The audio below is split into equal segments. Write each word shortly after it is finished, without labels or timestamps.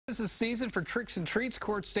This is the season for tricks and treats.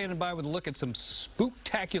 Court standing by with a look at some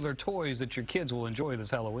spooktacular toys that your kids will enjoy this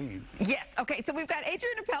Halloween. Yes. Okay, so we've got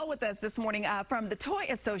Adrienne Appell with us this morning from the Toy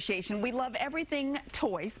Association. We love everything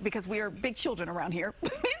toys because we are big children around here.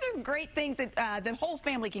 These are great things that the whole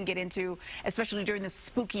family can get into, especially during this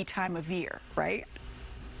spooky time of year, right?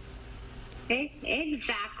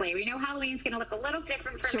 Exactly. We know Halloween's going to look a little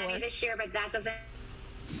different for many this year, but that doesn't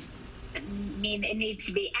mean it needs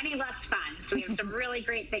to be any less fun. So we have some really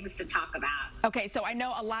great things to talk about. Okay, so I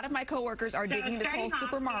know a lot of my coworkers are digging this whole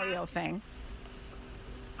Super Mario thing.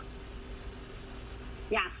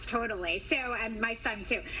 Yes, totally. So, and my son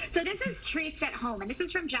too. So this is Treats at Home, and this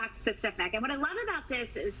is from Jack Specific. And what I love about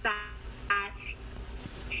this is that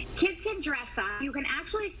kids can dress up. You can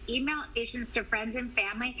actually email invitations to friends and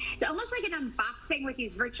family. It's almost like an unboxing with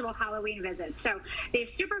these virtual Halloween visits. So they have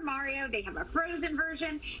Super Mario, they have a Frozen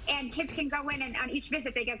version, and kids can go in and on each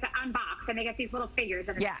visit they get to unbox, and they get these little figures,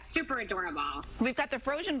 and it's super adorable. We've got the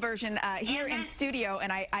Frozen version here in studio,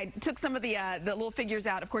 and I took some of the little figures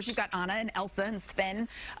out. Of course, you've got Anna and Elsa and Sven,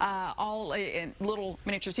 all in little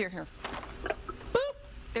miniatures here. Boop.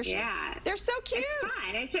 They're so cute. It's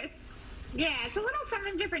fun. It's just... yeah, it's a little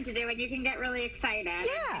something different to do, and you can get really excited.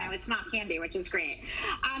 Yeah. You know, it's not candy, which is great.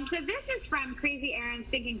 So this is from Crazy Aaron's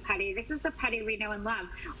Thinking Putty. This is the putty we know and love.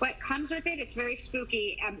 What comes with it, it's very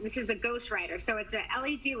spooky. This is a Ghost Writer. So it's an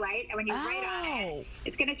LED light, and when you write on it,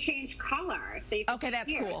 it's going to change color. So you can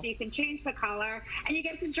that's cool. So you can change the color, and you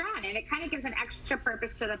get to draw on it. It kind of gives an extra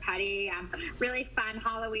purpose to the putty. Really fun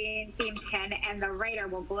Halloween-themed tin, and the writer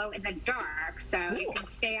will glow in the dark. So you can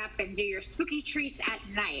stay up and do your spooky treats at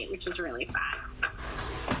night, which is really fun.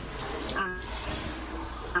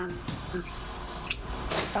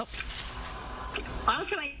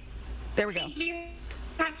 Also, there we go. You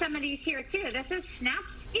have some of these here too. This is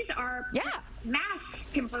Snaps. These are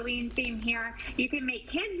mask Halloween theme here. You can make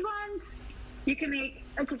kids ones. You can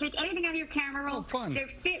take anything out of your camera roll. Oh, fun. They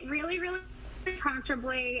fit really, really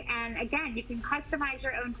comfortably, and again, you can customize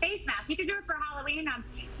your own face mask. You can do it for Halloween.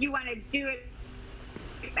 You want to do it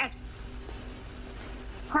as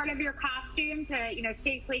part of your costume to, you know,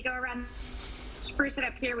 safely go around, spruce it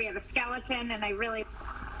up. Here we have a skeleton, and I really...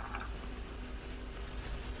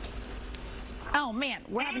 oh man,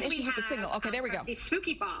 we're having issues with the signal. Okay, there we go. These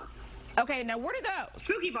spooky balls. Okay, now what are those?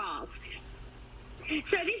 Spooky balls.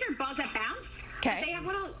 So these are balls that bounce. Okay. They have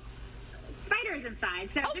little spiders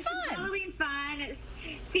inside. So this is Halloween fun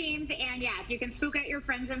themed, and yes, you can spook out your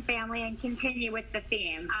friends and family and continue with the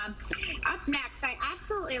theme. Up next, I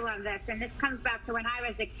absolutely love this, and this comes back to when I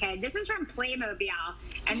was a kid. This is from Playmobil,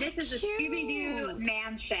 and this is a Scooby-Doo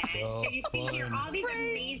mansion. So you see here all these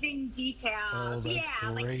amazing details. Oh, that's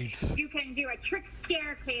great. Like you can do a trick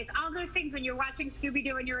staircase, all those things when you're watching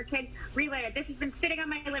Scooby-Doo when you were a kid. Relive it. This has been sitting on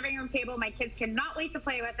my living room table. My kids cannot wait to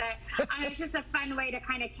play with it. It's just a fun way to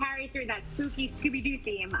kind of carry through that spooky Scooby-Doo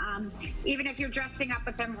theme, even if you're dressing up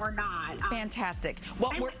with them or not. Fantastic.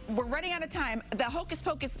 Well, we're running out of time. The Hocus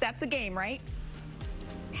Pocus, that's a game, right?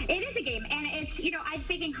 It is a game, and it's, you know, I'm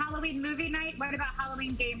thinking Halloween movie night. What about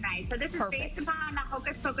Halloween game night? So this is based upon the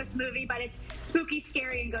Hocus Pocus movie, but it's spooky,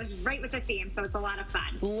 scary, and goes right with the theme, so it's a lot of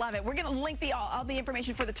fun. Love it. We're going to link all the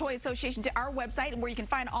information for the Toy Association to our website, where you can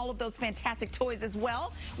find all of those fantastic toys as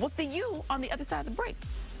well. We'll see you on the other side of the break.